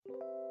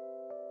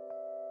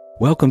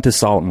Welcome to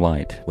Salt and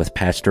Light with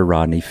Pastor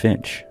Rodney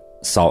Finch.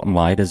 Salt and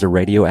Light is a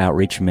radio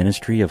outreach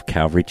ministry of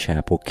Calvary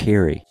Chapel,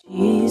 Cary.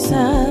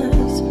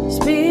 Jesus,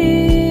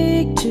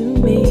 speak to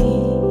me.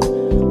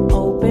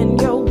 Open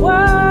your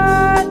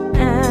word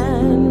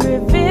and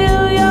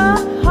reveal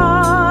your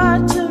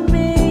heart to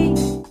me.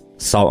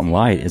 Salt and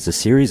Light is a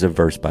series of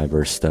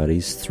verse-by-verse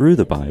studies through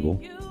the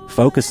Bible,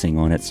 focusing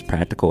on its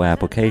practical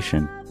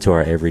application to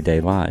our everyday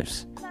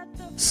lives.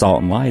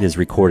 Salt and Light is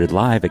recorded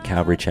live at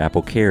Calvary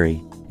Chapel, Cary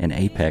in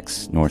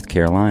Apex, North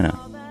Carolina.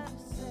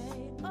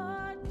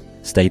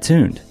 Stay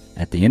tuned.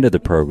 At the end of the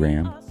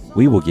program,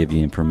 we will give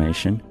you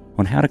information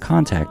on how to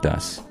contact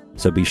us,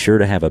 so be sure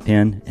to have a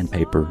pen and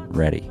paper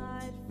ready.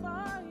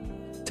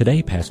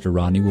 Today, Pastor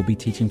Rodney will be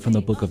teaching from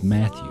the book of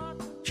Matthew,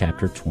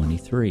 chapter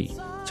 23.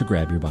 So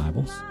grab your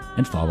Bibles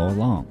and follow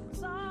along.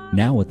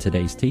 Now with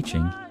today's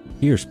teaching,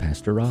 here's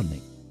Pastor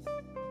Rodney.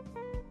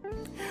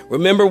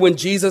 Remember when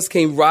Jesus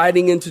came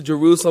riding into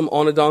Jerusalem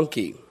on a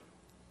donkey,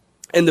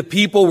 and the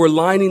people were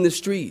lining the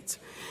streets,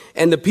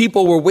 and the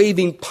people were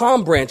waving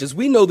palm branches.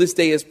 We know this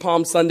day as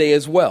Palm Sunday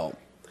as well.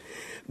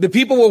 The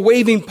people were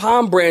waving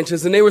palm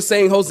branches, and they were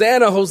saying,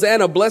 "Hosanna,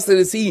 Hosanna, blessed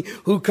is he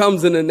who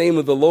comes in the name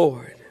of the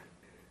Lord."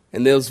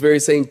 And those very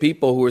same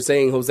people who were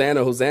saying,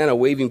 "Hosanna, Hosanna,"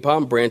 waving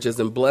palm branches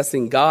and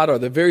blessing God, are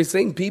the very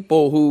same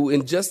people who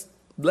in just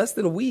less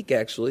than a week,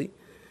 actually,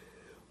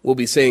 will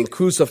be saying,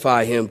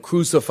 "Crucify him,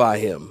 crucify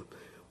him.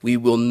 We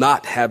will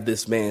not have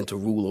this man to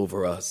rule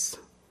over us."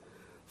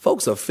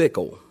 Folks are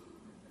fickle.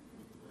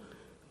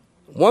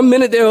 One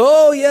minute they're,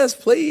 "Oh, yes,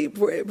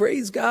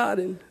 praise God."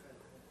 And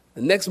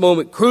the next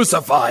moment,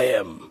 "Crucify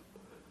him.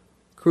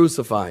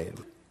 Crucify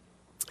him."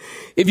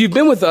 If you've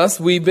been with us,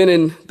 we've been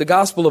in the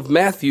Gospel of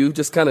Matthew,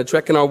 just kind of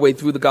trekking our way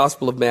through the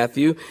Gospel of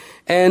Matthew.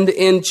 And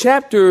in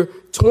chapter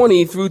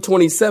 20 through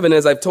 27,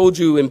 as I've told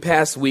you in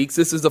past weeks,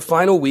 this is the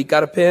final week.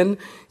 Got a pen?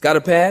 Got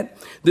a pad?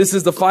 This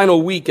is the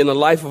final week in the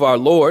life of our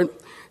Lord.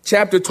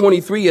 Chapter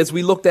 23, as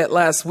we looked at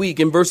last week,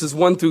 in verses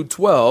 1 through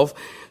 12,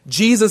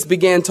 Jesus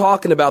began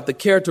talking about the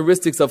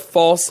characteristics of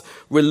false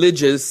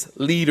religious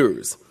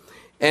leaders,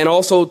 and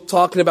also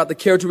talking about the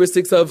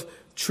characteristics of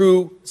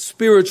true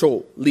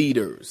spiritual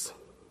leaders.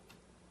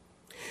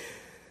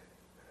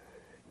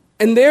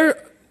 And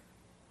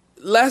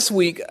last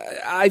week,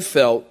 I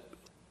felt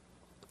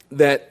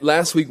that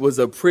last week was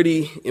a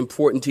pretty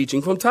important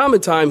teaching. From time to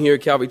time here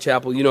at Calvary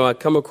Chapel, I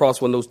come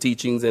across one of those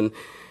teachings, and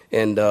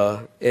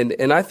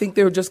I think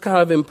they're just kind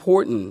of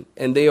important,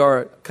 and they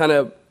are kind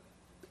of,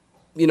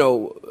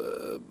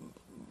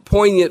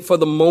 poignant for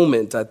the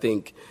moment, I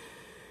think.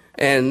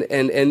 And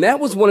that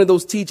was one of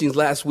those teachings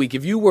last week.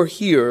 If you were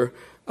here,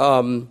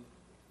 I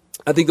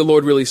think the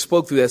Lord really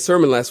spoke through that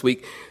sermon last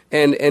week.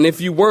 And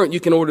if you weren't, you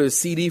can order a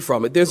CD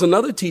from it. There's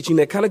another teaching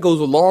that kind of goes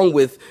along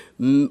with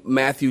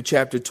Matthew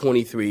chapter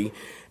 23.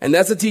 And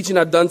that's a teaching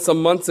I've done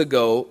some months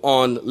ago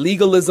on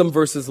legalism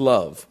versus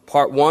love,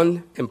 part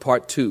 1 and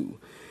part 2.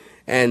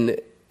 And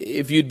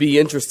if you'd be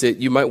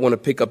interested, you might want to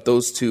pick up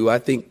those two. I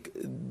think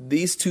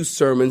these two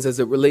sermons, as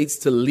it relates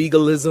to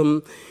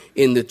legalism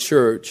in the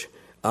church,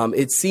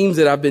 it seems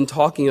that I've been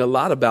talking a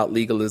lot about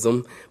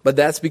legalism, but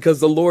that's because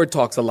the Lord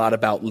talks a lot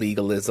about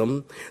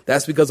legalism.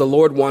 That's because the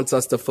Lord wants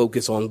us to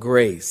focus on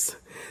grace.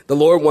 The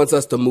Lord wants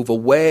us to move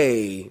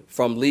away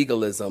from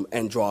legalism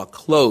and draw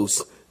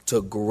close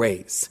to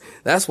grace.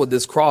 That's what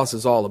this cross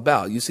is all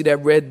about. You see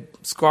that red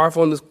scarf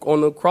on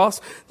the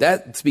cross?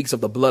 That speaks of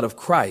the blood of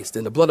Christ.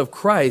 And the blood of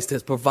Christ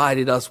has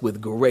provided us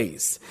with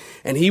grace.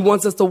 And he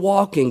wants us to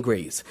walk in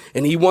grace.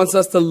 And he wants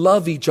us to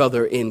love each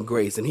other in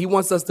grace. And he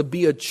wants us to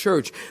be a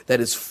church that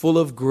is full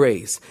of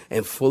grace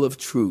and full of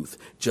truth,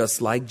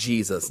 just like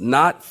Jesus,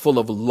 not full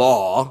of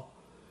law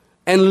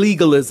and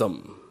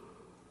legalism.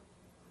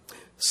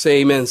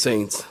 Say amen,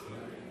 saints.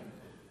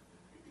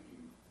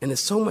 And there's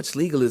so much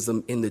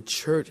legalism in the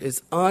church.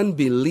 It's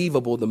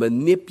unbelievable, the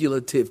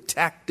manipulative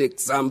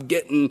tactics. I'm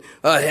getting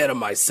ahead of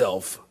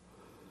myself.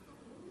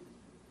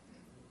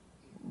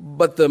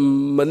 But the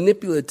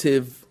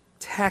manipulative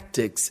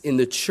tactics in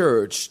the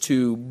church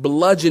to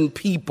bludgeon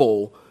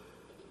people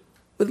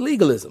with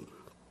legalism.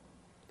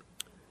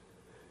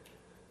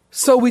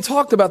 So we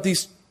talked about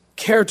these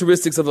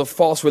characteristics of the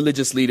false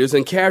religious leaders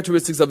and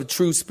characteristics of the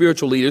true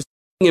spiritual leaders.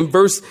 In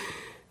verse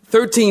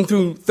 13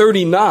 through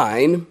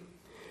 39,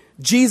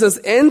 Jesus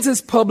ends his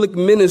public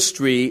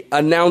ministry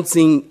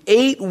announcing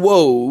 8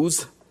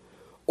 woes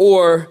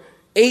or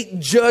 8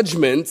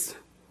 judgments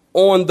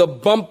on the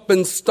bump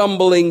and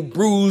stumbling,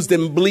 bruised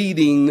and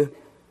bleeding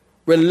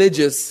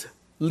religious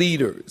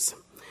leaders.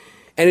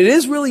 And it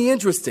is really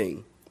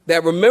interesting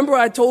that, remember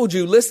I told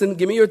you, listen,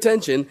 give me your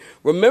attention.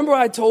 Remember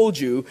I told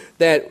you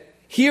that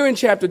here in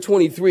chapter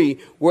 23,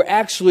 we're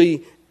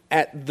actually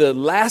at the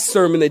last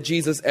sermon that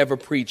Jesus ever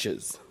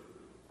preaches.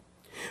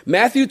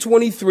 Matthew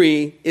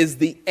 23 is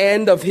the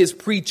end of his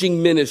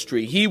preaching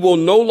ministry. He will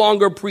no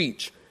longer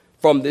preach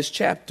from this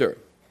chapter.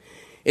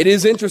 It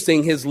is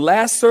interesting. His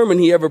last sermon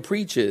he ever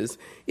preaches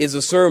is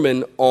a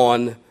sermon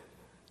on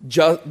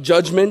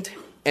judgment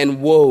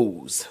and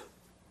woes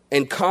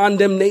and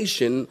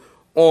condemnation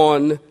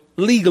on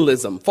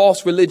legalism,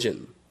 false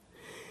religion.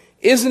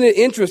 Isn't it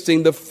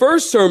interesting? The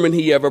first sermon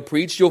he ever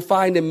preached, you'll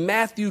find in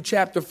Matthew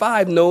chapter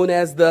 5, known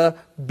as the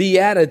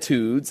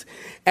Beatitudes.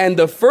 And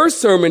the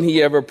first sermon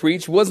he ever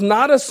preached was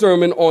not a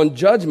sermon on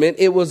judgment.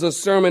 It was a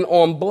sermon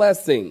on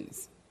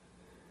blessings.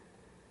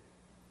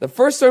 The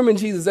first sermon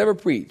Jesus ever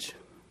preached.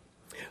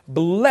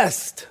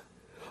 Blessed.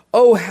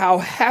 Oh, how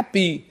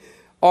happy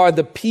are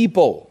the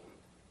people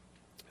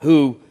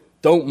who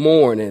don't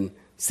mourn and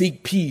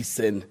seek peace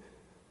and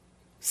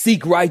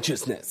seek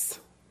righteousness.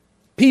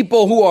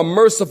 People who are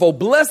merciful,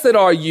 blessed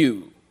are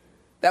you.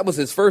 That was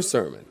his first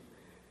sermon.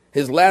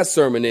 His last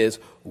sermon is,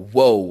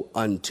 woe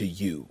unto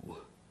you,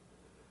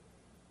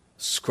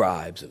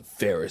 scribes and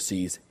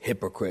Pharisees,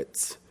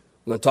 hypocrites.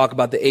 We're going to talk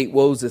about the 8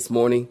 woes this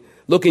morning.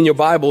 Look in your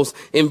Bibles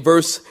in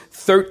verse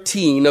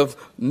 13 of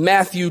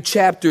Matthew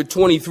chapter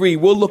 23.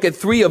 We'll look at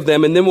 3 of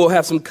them, and then we'll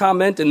have some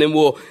comment, and then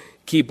we'll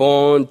keep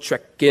on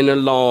trekking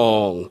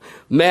along.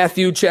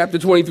 Matthew chapter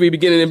 23,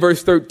 beginning in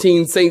verse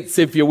 13. Saints,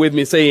 if you're with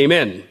me, say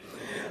amen.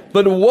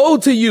 But woe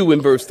to you,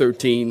 in verse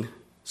 13,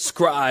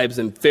 scribes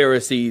and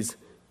Pharisees,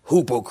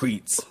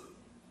 hypocrites.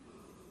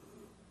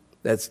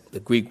 That's the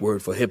Greek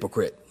word for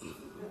hypocrite.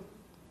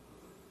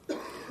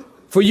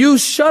 For you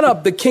shut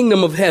up the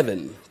kingdom of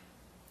heaven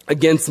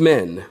against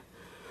men.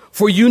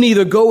 For you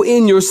neither go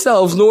in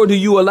yourselves, nor do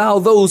you allow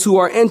those who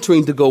are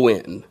entering to go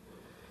in.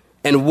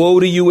 And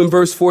woe to you, in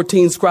verse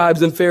 14,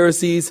 scribes and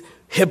Pharisees,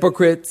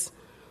 hypocrites.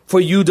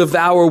 For you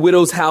devour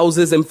widows'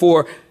 houses, and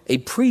for a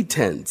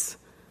pretense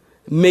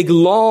make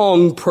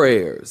long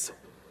prayers.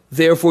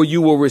 Therefore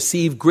you will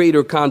receive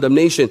greater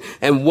condemnation.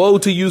 And woe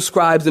to you,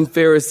 scribes and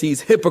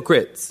Pharisees,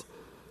 hypocrites.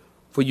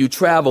 For you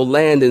travel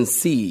land and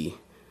sea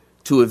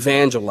to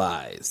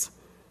evangelize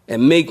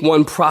and make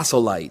one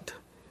proselyte.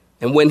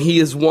 And when he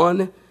is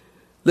won,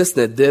 listen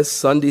to this,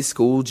 Sunday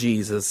school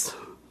Jesus,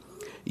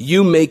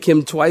 you make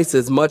him twice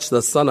as much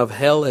the son of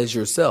hell as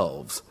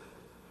yourselves.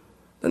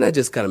 Doesn't that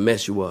just kind of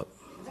mess you up?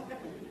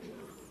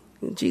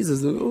 And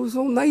Jesus, oh,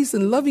 so nice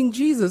and loving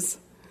Jesus.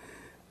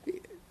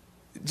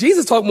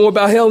 Jesus talked more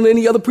about hell than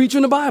any other preacher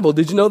in the Bible.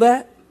 Did you know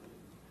that?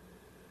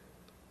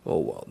 Oh,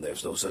 well,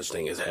 there's no such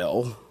thing as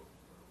hell.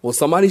 Well,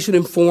 somebody should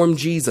inform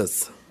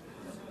Jesus,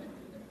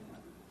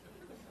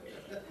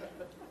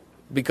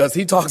 because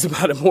he talks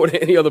about it more than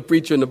any other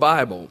preacher in the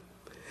Bible.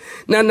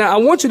 Now, I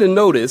want you to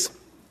notice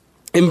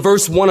in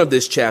verse 1 of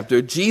this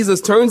chapter,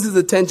 Jesus turns his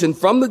attention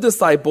from the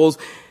disciples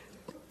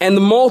and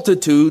the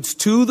multitudes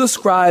to the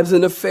scribes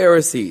and the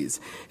Pharisees.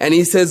 And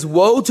he says,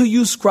 woe to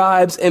you,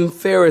 scribes and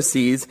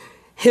Pharisees,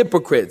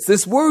 hypocrites.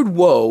 This word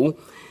woe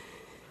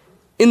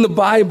in the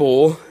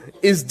Bible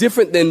is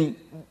different than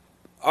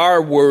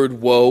our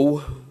word woe.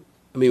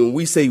 I mean, when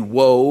we say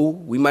woe,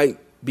 we might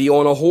be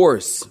on a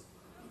horse.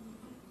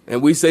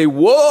 And we say,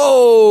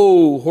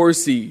 whoa,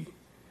 horsey.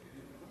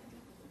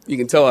 You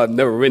can tell I've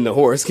never ridden a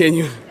horse, can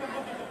you?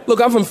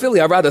 Look, I'm from Philly.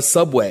 I ride a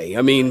subway.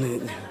 I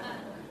mean,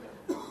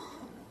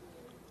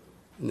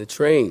 and the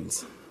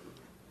trains,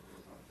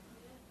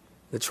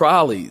 the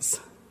trolleys.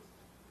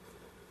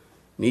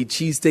 Need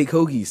cheesesteak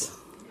hoagies.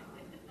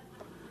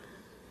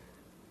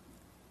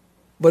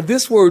 But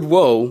this word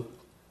woe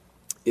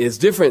is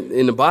different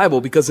in the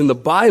Bible, because in the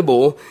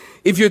Bible,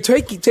 if you're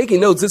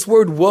taking notes, this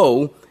word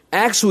woe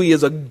actually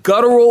is a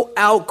guttural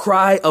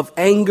outcry of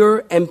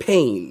anger and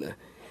pain.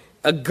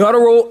 A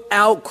guttural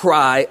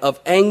outcry of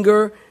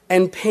anger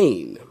and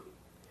pain.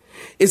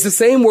 It's the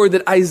same word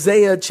that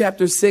Isaiah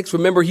chapter 6,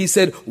 remember he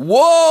said,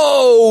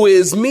 woe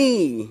is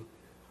me.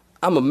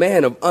 I'm a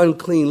man of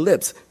unclean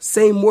lips.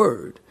 Same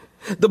word.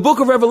 The book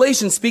of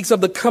Revelation speaks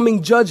of the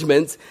coming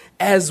judgments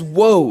as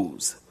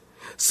woes.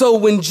 So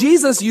when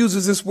Jesus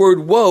uses this word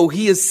woe,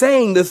 he is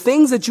saying the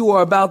things that you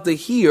are about to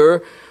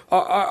hear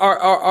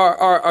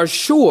are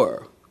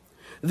sure.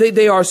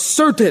 They are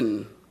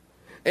certain.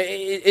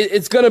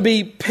 It's going to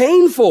be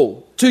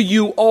painful to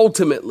you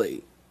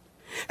ultimately.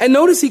 And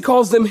notice he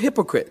calls them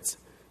hypocrites.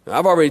 Now,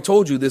 I've already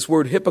told you this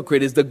word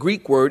hypocrite is the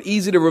Greek word,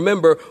 easy to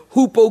remember,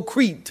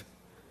 hypocrite.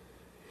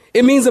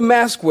 It means a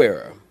mask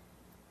wearer.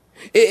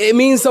 It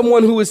means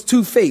someone who is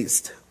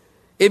two-faced.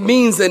 It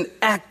means an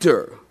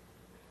actor.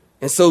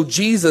 And so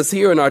Jesus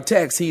here in our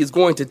text, he is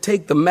going to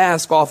take the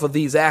mask off of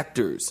these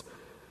actors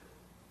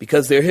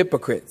because they're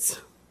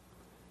hypocrites.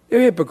 They're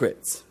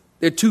hypocrites.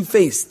 They're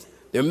two-faced.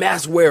 They're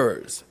mask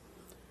wearers.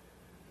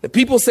 The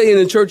people say in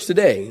the church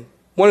today,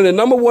 one of the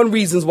number one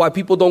reasons why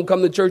people don't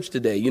come to church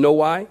today, you know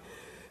why?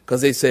 Because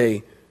they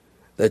say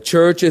the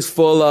church is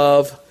full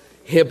of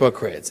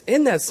hypocrites.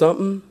 Isn't that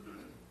something?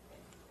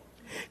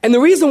 And the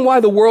reason why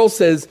the world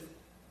says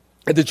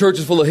that the church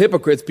is full of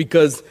hypocrites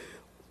because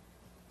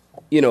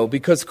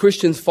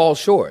Christians fall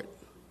short.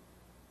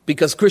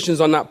 Because Christians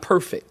are not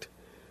perfect.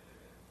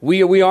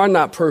 We are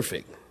not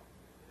perfect.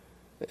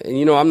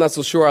 And, I'm not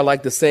so sure I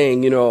like the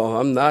saying,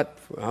 I'm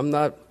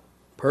not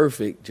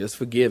perfect, just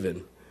forgiven.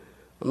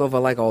 I don't know if I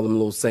like all them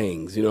little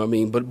sayings, you know what I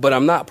mean? But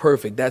I'm not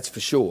perfect, that's for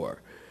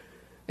sure.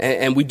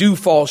 And we do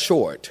fall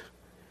short.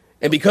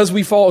 And because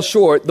we fall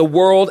short, the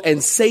world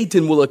and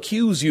Satan will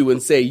accuse you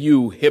and say,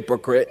 you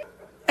hypocrite.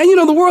 And,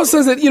 the world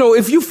says that,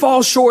 if you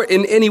fall short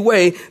in any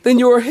way, then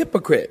you're a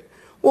hypocrite.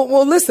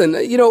 Well, listen,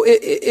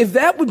 if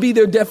that would be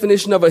their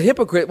definition of a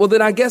hypocrite, well,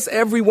 then I guess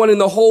everyone in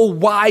the whole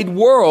wide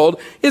world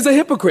is a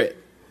hypocrite.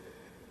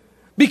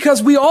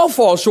 Because we all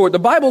fall short. The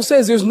Bible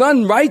says there's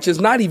none righteous,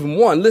 not even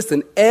one.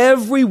 Listen,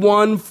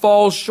 everyone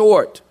falls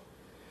short.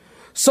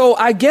 So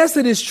I guess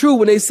it is true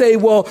when they say,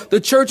 well, the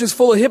church is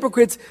full of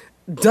hypocrites.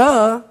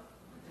 Duh.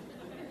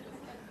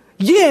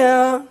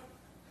 Yeah.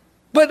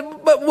 But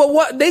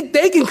what?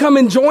 They can come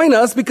and join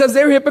us because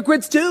they're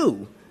hypocrites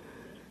too.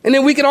 And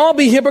then we can all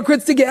be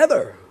hypocrites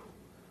together.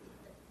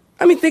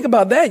 I mean, think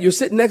about that. You're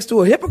sitting next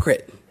to a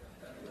hypocrite.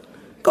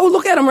 Go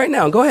look at him right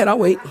now. Go ahead. I'll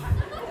wait.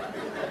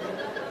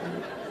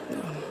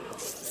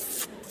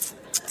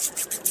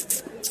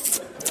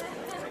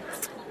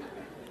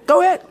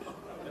 Go ahead.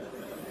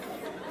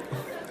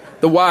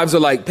 The wives are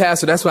like,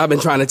 Pastor, that's what I've been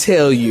trying to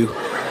tell you.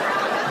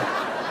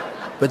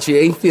 But you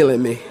ain't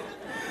feeling me.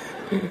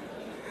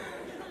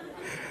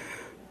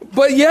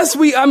 But yes,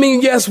 we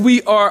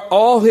are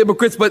all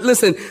hypocrites. But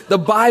listen, the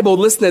Bible,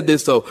 listen at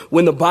this though.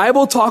 When the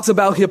Bible talks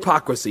about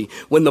hypocrisy,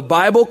 when the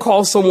Bible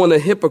calls someone a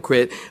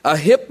hypocrite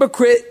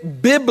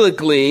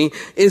biblically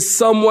is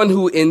someone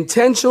who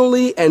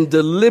intentionally and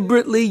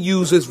deliberately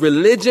uses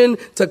religion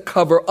to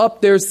cover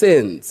up their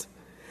sins.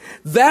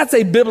 That's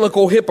a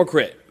biblical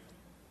hypocrite.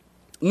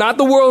 Not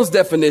the world's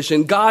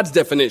definition, God's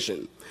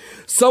definition.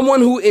 Someone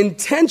who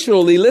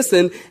intentionally,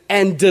 listen,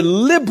 and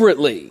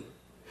deliberately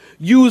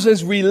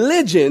uses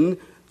religion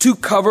to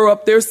cover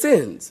up their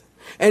sins.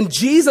 And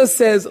Jesus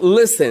says,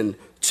 listen,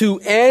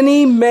 to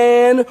any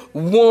man,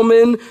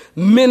 woman,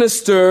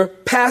 minister,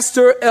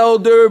 pastor,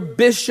 elder,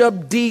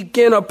 bishop,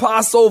 deacon,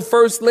 apostle,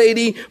 first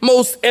lady,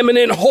 most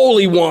eminent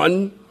holy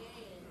one.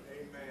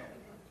 Amen.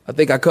 I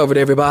think I covered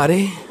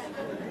everybody.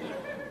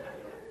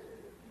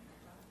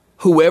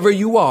 Whoever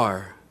you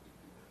are,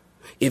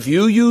 if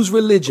you use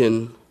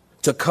religion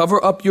to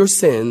cover up your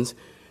sins,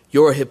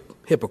 you're a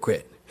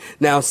hypocrite.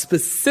 Now,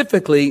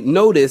 specifically,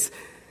 notice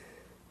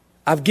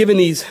I've given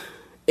these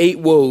 8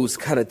 woes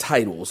kind of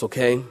titles,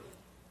 okay?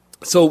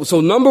 So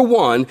number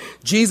 1,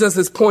 Jesus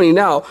is pointing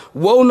out,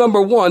 woe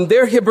number 1,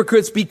 they're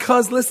hypocrites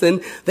because,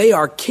 listen, they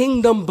are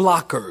kingdom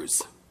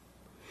blockers.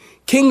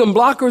 Kingdom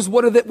blockers,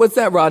 what's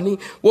that, Rodney?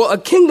 Well, a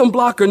kingdom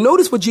blocker,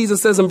 notice what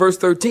Jesus says in verse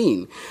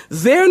 13.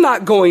 They're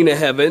not going to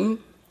heaven,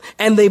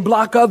 and they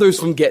block others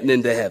from getting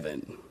into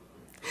heaven.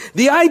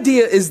 The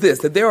idea is this,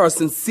 that there are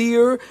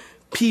sincere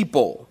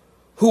people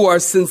who are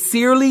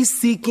sincerely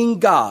seeking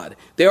God.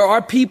 There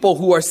are people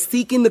who are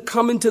seeking to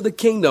come into the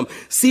kingdom,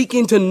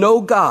 seeking to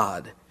know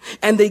God.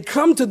 And they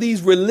come to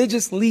these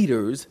religious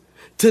leaders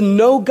to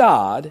know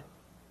God,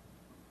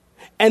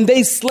 and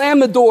they slam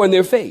the door in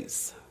their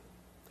face.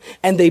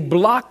 And they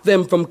block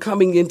them from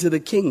coming into the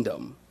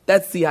kingdom.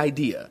 That's the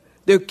idea.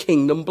 They're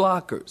kingdom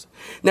blockers.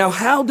 Now,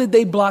 how did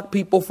they block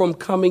people from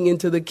coming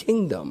into the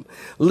kingdom?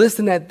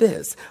 Listen at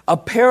this. A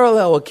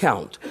parallel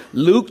account.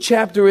 Luke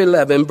chapter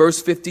 11,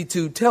 verse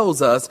 52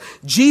 tells us,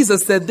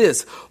 Jesus said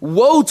this,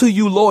 woe to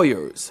you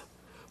lawyers,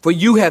 for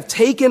you have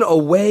taken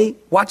away,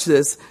 watch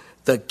this,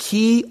 the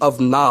key of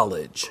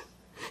knowledge.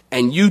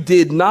 And you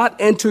did not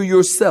enter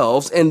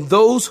yourselves, and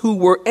those who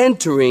were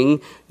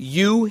entering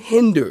you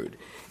hindered.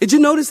 Did you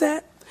notice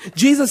that?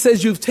 Jesus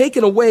says you've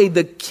taken away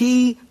the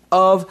key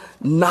of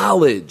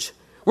knowledge.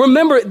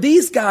 Remember,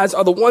 these guys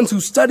are the ones who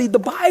studied the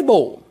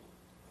Bible.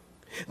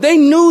 They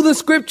knew the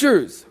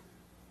scriptures.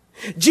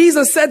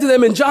 Jesus said to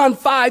them in John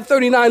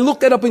 5:39,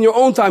 look that up in your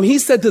own time. He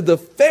said to the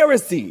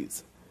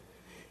Pharisees,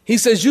 he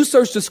says, you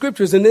search the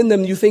scriptures and in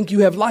them you think you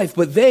have life,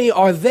 but they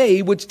are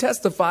they which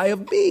testify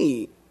of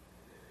me.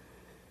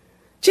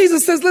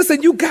 Jesus says,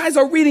 listen, you guys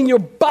are reading your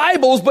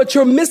Bibles, but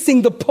you're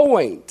missing the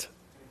point.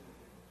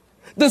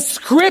 The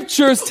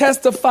scriptures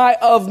testify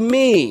of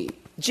me,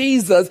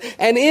 Jesus.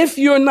 And if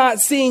you're not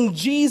seeing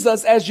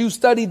Jesus as you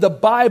study the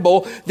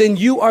Bible, then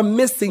you are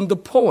missing the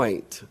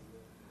point.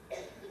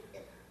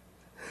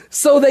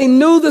 So they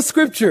knew the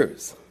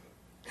scriptures.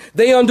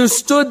 They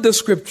understood the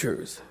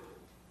scriptures.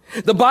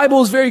 The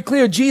Bible is very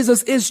clear.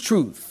 Jesus is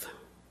truth.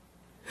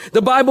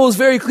 The Bible is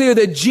very clear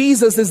that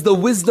Jesus is the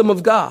wisdom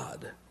of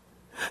God.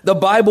 The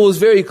Bible is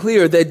very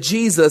clear that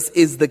Jesus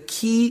is the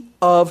key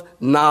of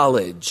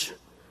knowledge.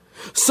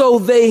 So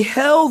they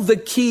held the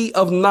key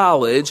of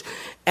knowledge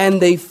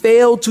and they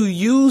failed to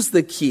use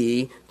the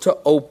key to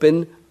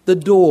open the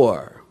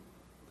door.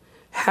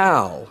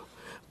 How?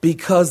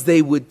 Because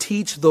they would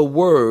teach the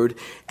word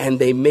and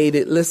they made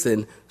it,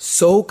 listen,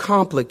 so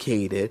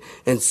complicated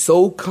and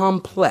so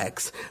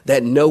complex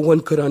that no one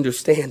could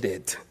understand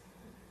it.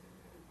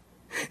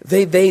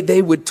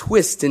 They would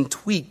twist and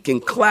tweak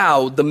and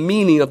cloud the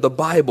meaning of the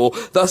Bible,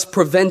 thus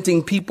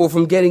preventing people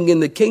from getting in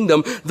the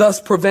kingdom, thus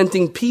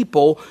preventing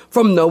people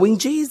from knowing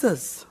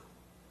Jesus.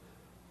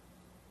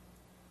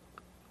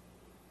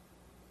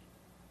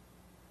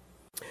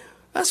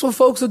 That's what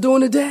folks are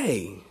doing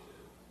today.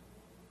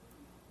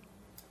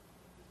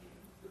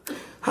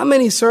 How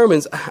many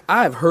sermons?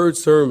 I've heard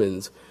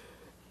sermons,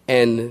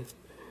 and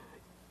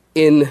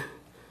in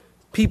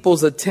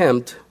people's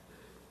attempt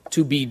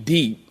to be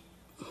deep,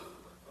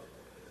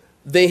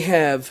 they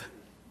have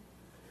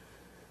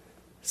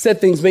said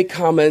things, make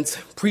comments,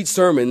 preach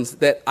sermons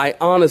that I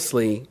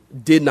honestly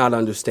did not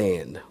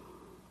understand.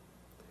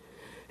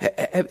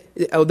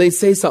 They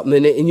say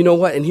something, and you know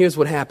what? And here's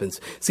what happens.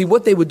 See,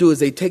 what they would do is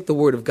they take the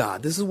word of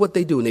God. This is what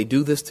they do, and they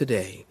do this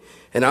today.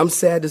 And I'm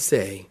sad to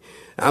say,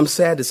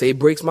 it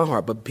breaks my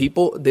heart, but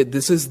people,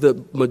 this is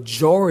the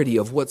majority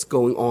of what's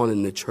going on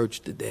in the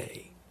church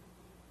today.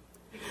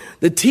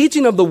 The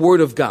teaching of the word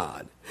of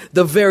God,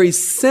 the very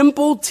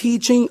simple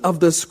teaching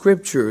of the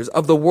scriptures,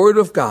 of the word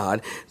of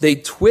God, they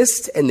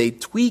twist and they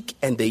tweak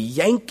and they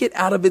yank it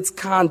out of its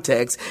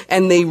context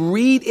and they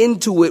read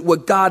into it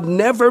what God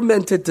never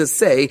meant it to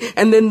say.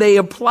 And then they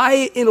apply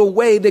it in a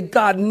way that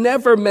God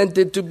never meant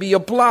it to be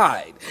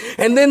applied.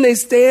 And then they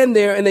stand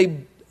there and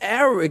they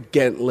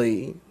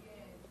arrogantly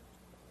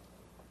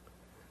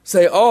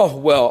say,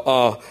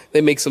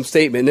 they make some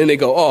statement. And then they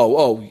go,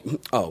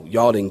 oh,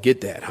 y'all didn't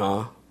get that,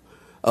 huh?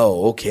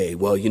 Oh, okay.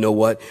 Well, you know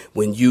what?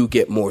 When you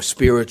get more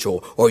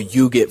spiritual or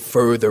you get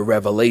further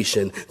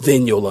revelation,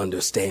 then you'll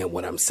understand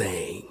what I'm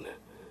saying.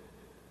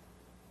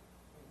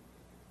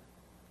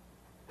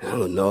 I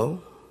don't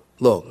know.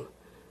 Look,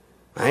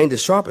 I ain't the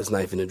sharpest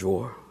knife in the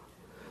drawer,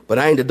 but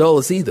I ain't the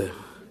dullest either.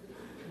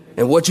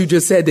 And what you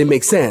just said didn't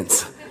make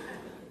sense.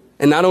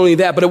 And not only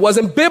that, but it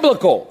wasn't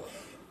biblical.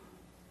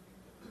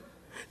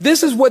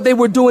 This is what they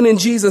were doing in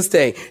Jesus'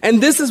 day.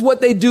 And this is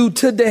what they do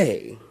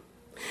today.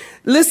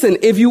 Listen,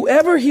 if you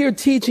ever hear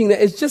teaching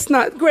that it's just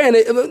not,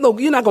 granted,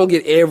 look, you're not going to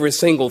get every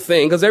single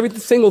thing because every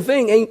single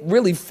thing ain't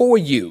really for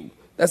you.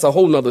 That's a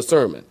whole nother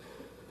sermon.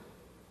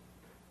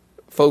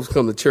 Folks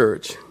come to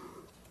church.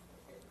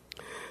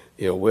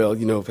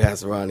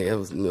 Pastor Rodney, that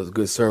was a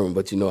good sermon,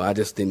 but, I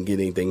just didn't get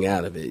anything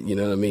out of it. You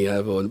know what I mean? I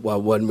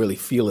wasn't really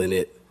feeling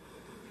it.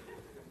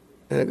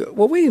 And I go,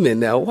 well, wait a minute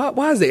now.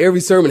 Why is it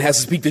every sermon has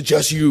to speak to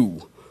just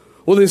you?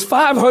 Well, there's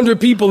 500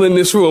 people in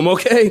this room,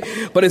 okay?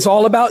 But it's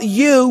all about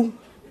you.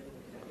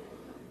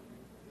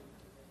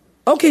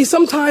 Okay,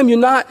 sometime you're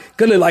not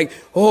going to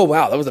oh,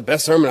 wow, that was the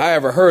best sermon I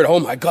ever heard. Oh,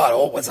 my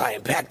God, was I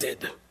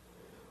impacted?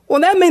 Well,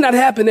 that may not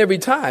happen every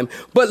time,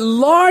 but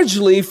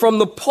largely from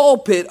the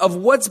pulpit of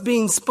what's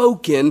being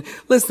spoken,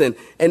 listen,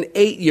 an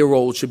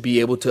 8-year-old should be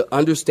able to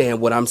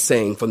understand what I'm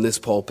saying from this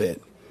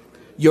pulpit.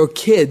 Your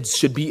kids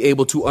should be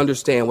able to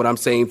understand what I'm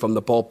saying from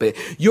the pulpit.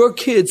 Your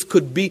kids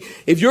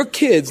if your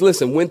kids,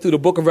 went through the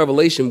book of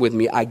Revelation with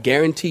me, I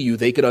guarantee you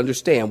they could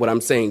understand what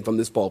I'm saying from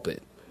this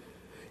pulpit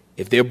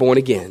if they're born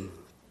again.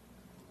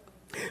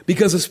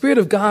 Because the Spirit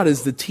of God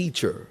is the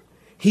teacher.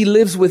 He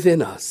lives within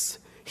us.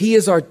 He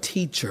is our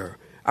teacher,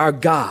 our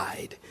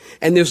guide.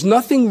 And there's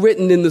nothing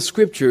written in the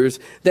scriptures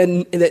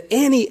that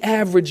any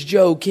average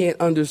Joe can't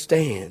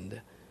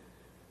understand.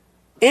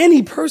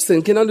 Any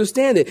person can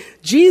understand it.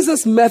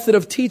 Jesus' method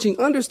of teaching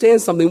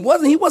understands something.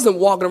 He wasn't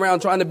walking around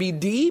trying to be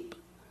deep.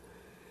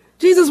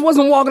 Jesus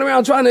wasn't walking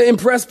around trying to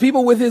impress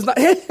people with his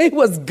life. He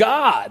was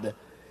God.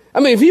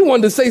 I mean, if he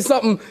wanted to say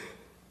something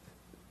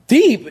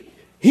deep,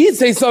 he'd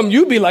say something,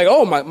 you'd be like,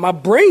 oh, my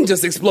brain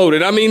just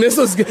exploded. I mean, this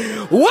was,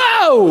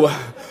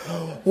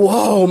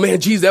 whoa, man,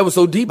 geez, that was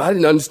so deep. I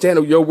didn't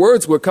understand. Your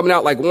words were coming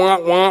out like, wah,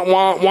 wah,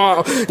 wah,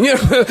 wah,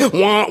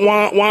 wah,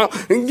 wah, wah.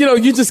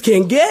 You just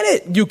can't get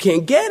it. You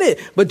can't get it.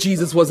 But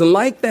Jesus wasn't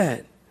like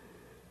that.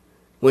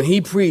 When he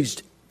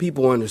preached,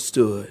 people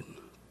understood.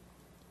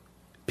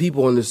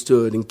 People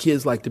understood, and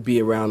kids like to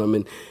be around him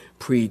and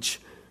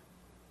preach.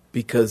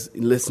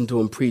 Listen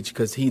to him preach,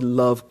 because he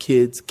loved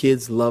kids.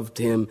 Kids loved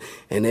him,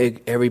 and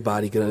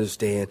everybody can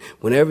understand.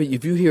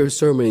 If you hear a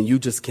sermon and you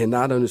just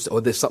cannot understand,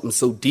 or there's something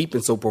so deep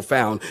and so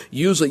profound,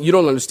 usually you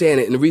don't understand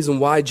it. And the reason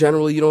why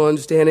generally you don't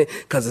understand it,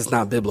 because it's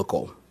not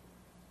biblical.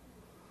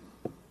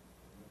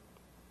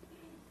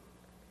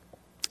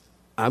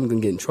 I'm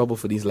going to get in trouble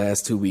for these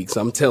last 2 weeks.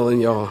 I'm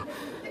telling y'all.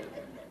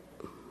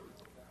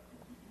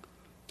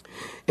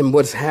 And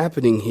what's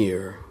happening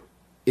here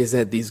is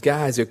that these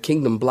guys are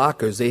kingdom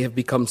blockers. They have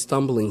become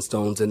stumbling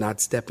stones and not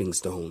stepping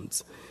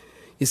stones.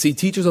 You see,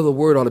 teachers of the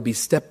word ought to be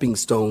stepping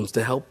stones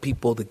to help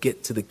people to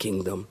get to the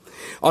kingdom.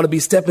 Ought to be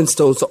stepping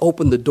stones to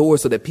open the door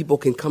so that people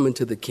can come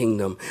into the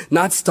kingdom.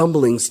 Not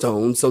stumbling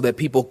stones so that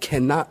people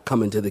cannot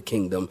come into the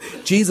kingdom.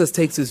 Jesus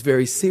takes this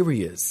very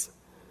serious.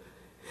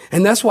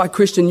 And that's why,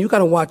 Christian, you got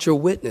to watch your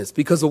witness,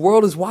 because the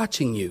world is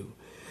watching you.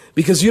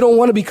 Because you don't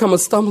want to become a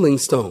stumbling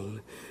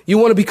stone. You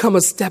want to become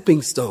a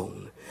stepping stone.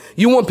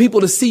 You want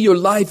people to see your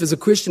life as a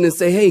Christian and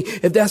say, hey,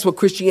 if that's what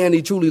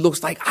Christianity truly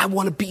looks like, I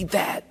want to be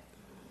that.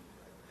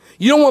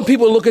 You don't want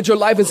people to look at your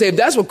life and say, if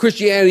that's what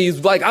Christianity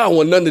is like, I don't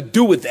want nothing to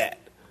do with that.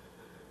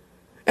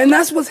 And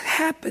that's what's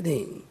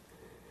happening.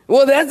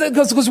 Well,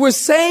 that's because we're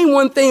saying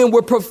one thing and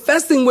we're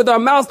professing with our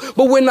mouths,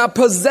 but we're not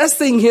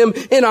possessing him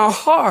in our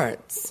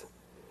hearts.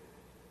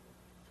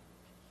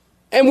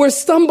 And we're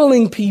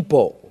stumbling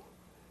people.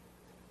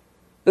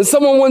 And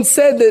someone once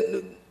said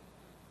that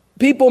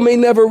people may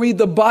never read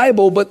the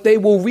Bible, but they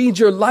will read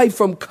your life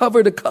from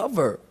cover to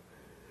cover.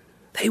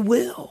 They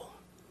will.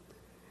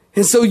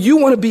 And so you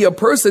want to be a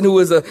person who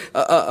is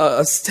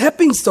a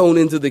stepping stone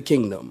into the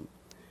kingdom.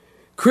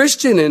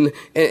 Christian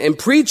and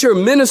preacher,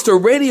 minister,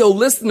 radio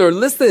listener,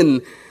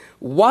 listen.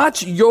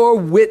 Watch your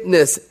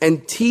witness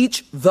and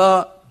teach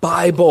the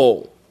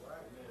Bible.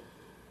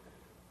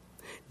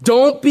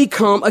 Don't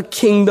become a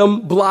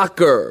kingdom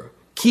blocker,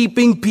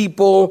 keeping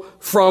people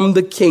from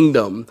the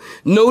kingdom.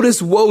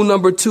 Notice woe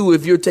number 2.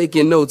 If you're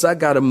taking notes, I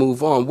got to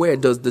move on. Where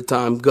does the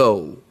time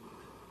go?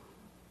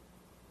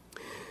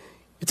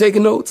 You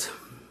taking notes?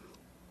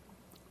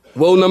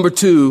 Woe number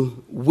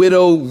 2,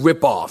 widow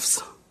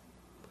ripoffs.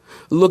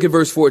 Look at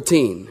verse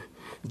 14.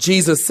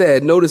 Jesus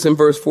said, notice in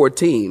verse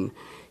 14,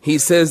 he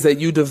says that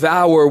you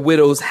devour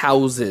widows'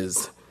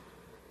 houses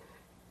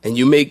and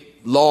you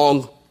make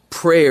long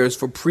prayers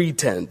for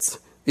pretense.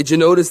 Did you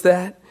notice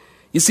that?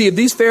 You see, if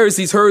these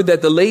Pharisees heard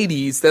that a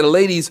lady's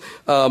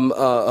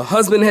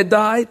husband had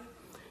died,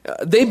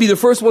 they'd be the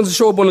first ones to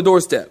show up on the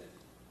doorstep.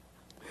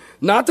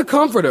 Not to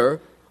comfort her,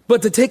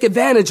 but to take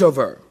advantage of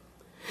her.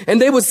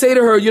 And they would say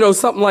to her,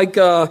 something like,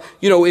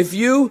 if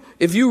you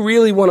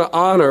really want to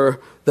honor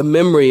the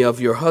memory of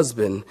your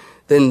husband,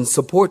 then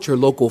support your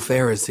local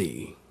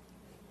Pharisee.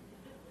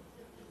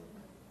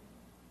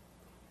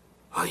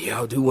 Oh,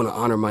 yeah, I do want to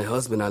honor my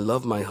husband. I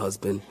love my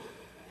husband.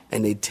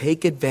 And they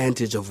take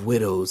advantage of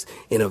widows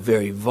in a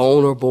very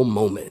vulnerable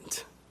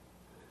moment.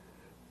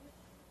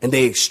 And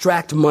they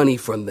extract money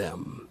from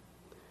them.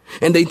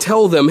 And they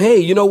tell them, hey,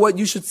 you know what?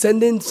 You should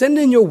send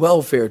in your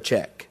welfare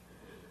check.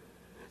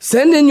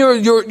 Send in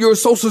your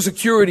Social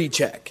Security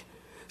check.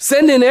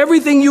 Send in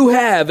everything you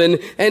have. And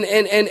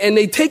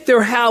they take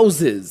their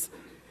houses.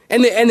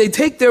 And they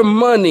take their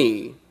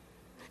money.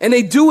 And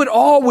they do it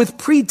all with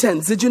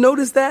pretense. Did you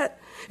notice that?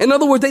 In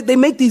other words, they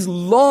make these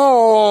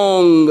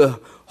long,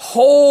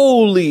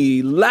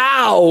 holy,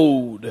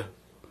 loud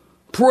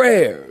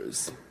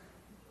prayers.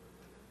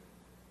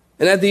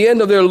 And at the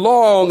end of their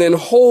long and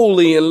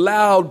holy and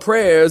loud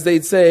prayers,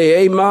 they'd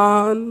say,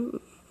 Amen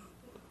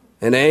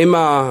and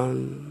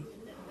Amen.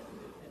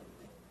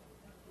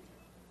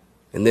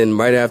 And then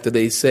right after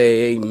they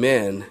say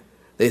amen,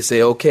 they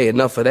say, okay,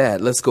 enough of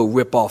that. Let's go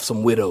rip off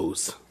some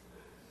widows.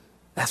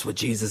 That's what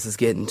Jesus is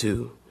getting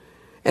to.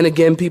 And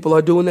again, people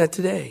are doing that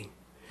today.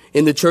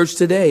 In the church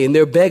today, in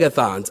their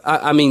begathons.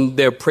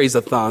 Their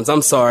praise-a-thons.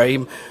 I'm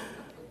sorry.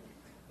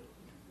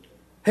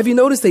 Have you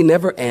noticed they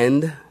never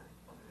end?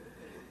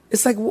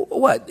 It's like,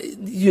 what?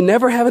 You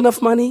never have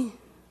enough money?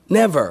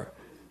 Never.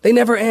 They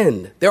never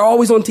end. They're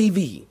always on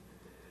TV.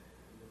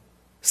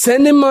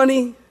 Send in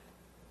money.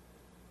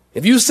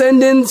 If you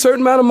send in a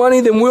certain amount of money,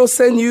 then we'll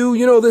send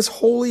you, this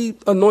holy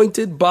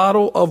anointed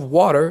bottle of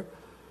water.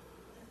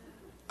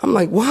 I'm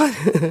like, what?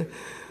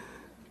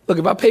 Look,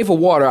 if I pay for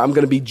water, I'm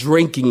going to be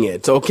drinking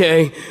it,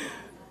 okay?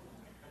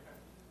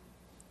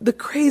 The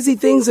crazy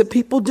things that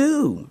people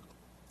do.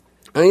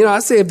 And, I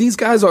say if these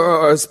guys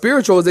are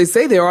spiritual as they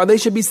say they are, they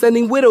should be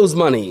sending widows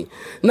money,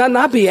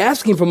 not be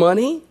asking for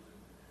money.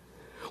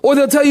 Or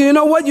they'll tell you, you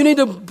know what? You need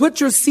to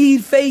put your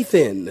seed faith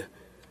in.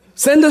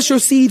 Send us your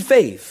seed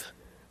faith.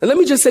 And let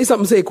me just say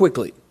something, say it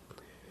quickly.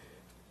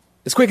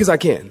 As quick as I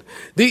can.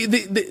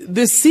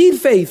 The seed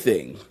faith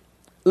thing,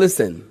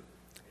 listen.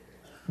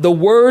 The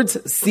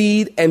words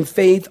seed and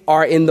faith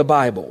are in the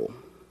Bible.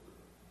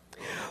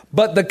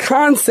 But the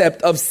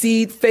concept of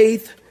seed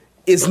faith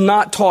is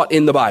not taught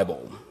in the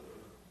Bible.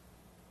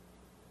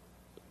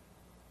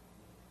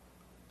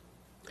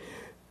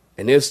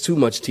 And there's too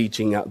much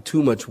teaching out,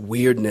 too much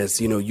weirdness.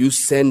 You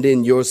send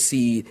in your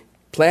seed,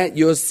 plant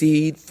your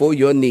seed for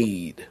your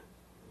need.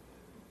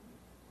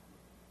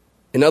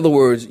 In other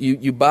words,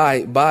 you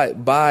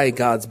buy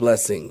God's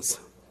blessings.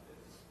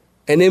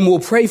 And then we'll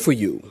pray for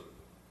you.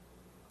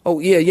 Oh,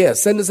 yeah.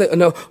 Send us.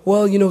 No,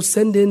 well,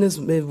 send in as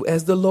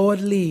the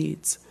Lord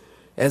leads.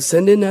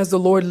 Send in as the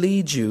Lord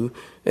leads you.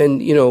 And,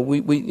 we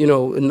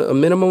a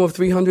minimum of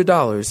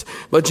 $300.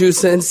 But you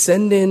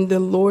send in the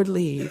Lord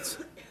leads.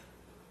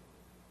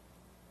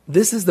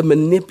 This is the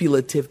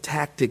manipulative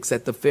tactics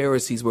that the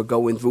Pharisees were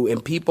going through,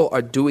 and people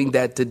are doing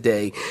that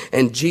today.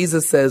 And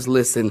Jesus says,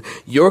 listen,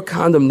 your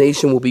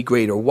condemnation will be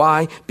greater.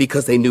 Why?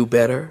 Because they knew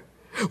better.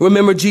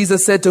 Remember,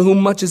 Jesus said, to whom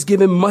much is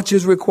given, much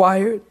is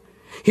required.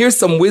 Here's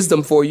some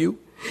wisdom for you.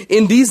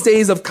 In these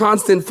days of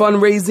constant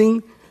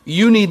fundraising,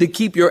 you need to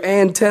keep your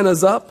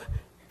antennas up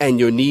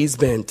and your knees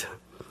bent.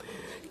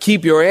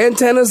 Keep your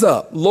antennas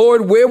up.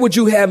 Lord, where would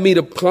you have me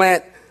to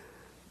plant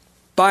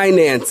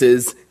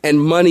finances and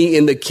money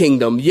in the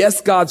kingdom? Yes,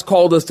 God's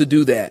called us to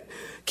do that.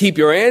 Keep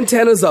your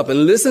antennas up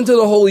and listen to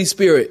the Holy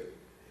Spirit.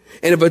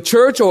 And if a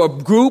church or a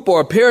group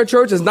or a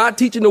parachurch is not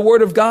teaching the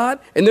word of God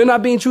and they're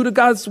not being true to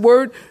God's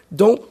word,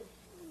 don't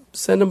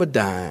send them a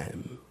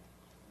dime.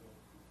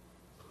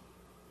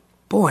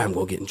 Boy, I'm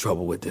going to get in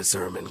trouble with this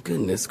sermon.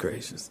 Goodness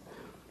gracious.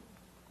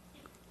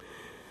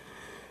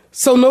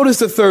 So notice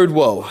the third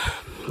woe.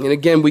 And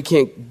again, we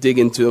can't dig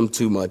into them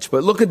too much,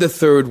 but look at the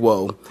third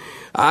woe.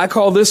 I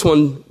call this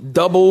one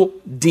double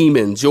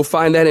demons. You'll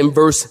find that in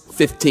verse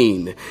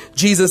 15.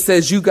 Jesus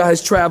says, you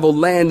guys travel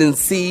land and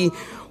sea,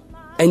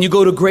 and you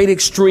go to great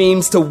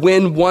extremes to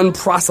win one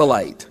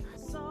proselyte.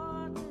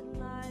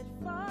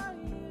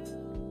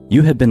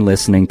 You have been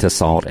listening to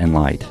Salt and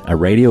Light, a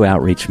radio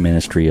outreach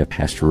ministry of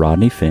Pastor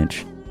Rodney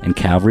Finch and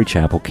Calvary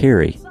Chapel,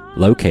 Cary.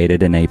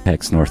 located in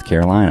Apex, North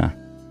Carolina.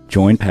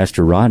 Join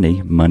Pastor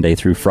Rodney Monday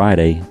through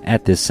Friday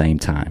at this same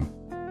time.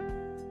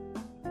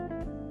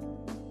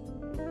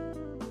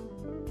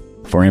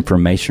 For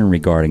information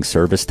regarding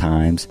service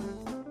times,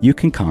 you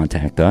can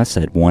contact us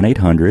at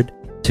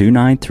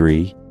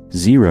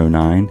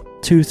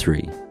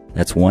 1-800-293-0923.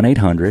 That's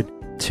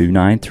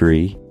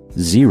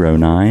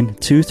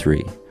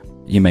 1-800-293-0923.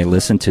 You may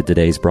listen to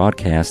today's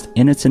broadcast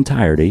in its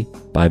entirety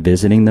by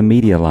visiting the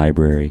media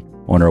library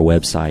on our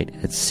website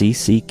at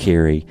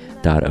cccarey.org.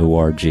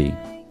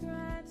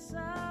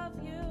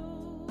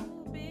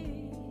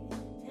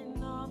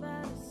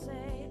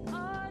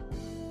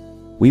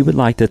 We would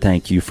like to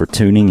thank you for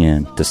tuning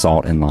in to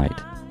Salt and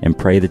Light and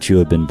pray that you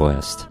have been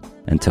blessed.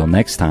 Until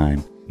next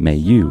time, may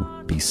you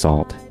be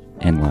salt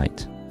and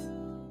light.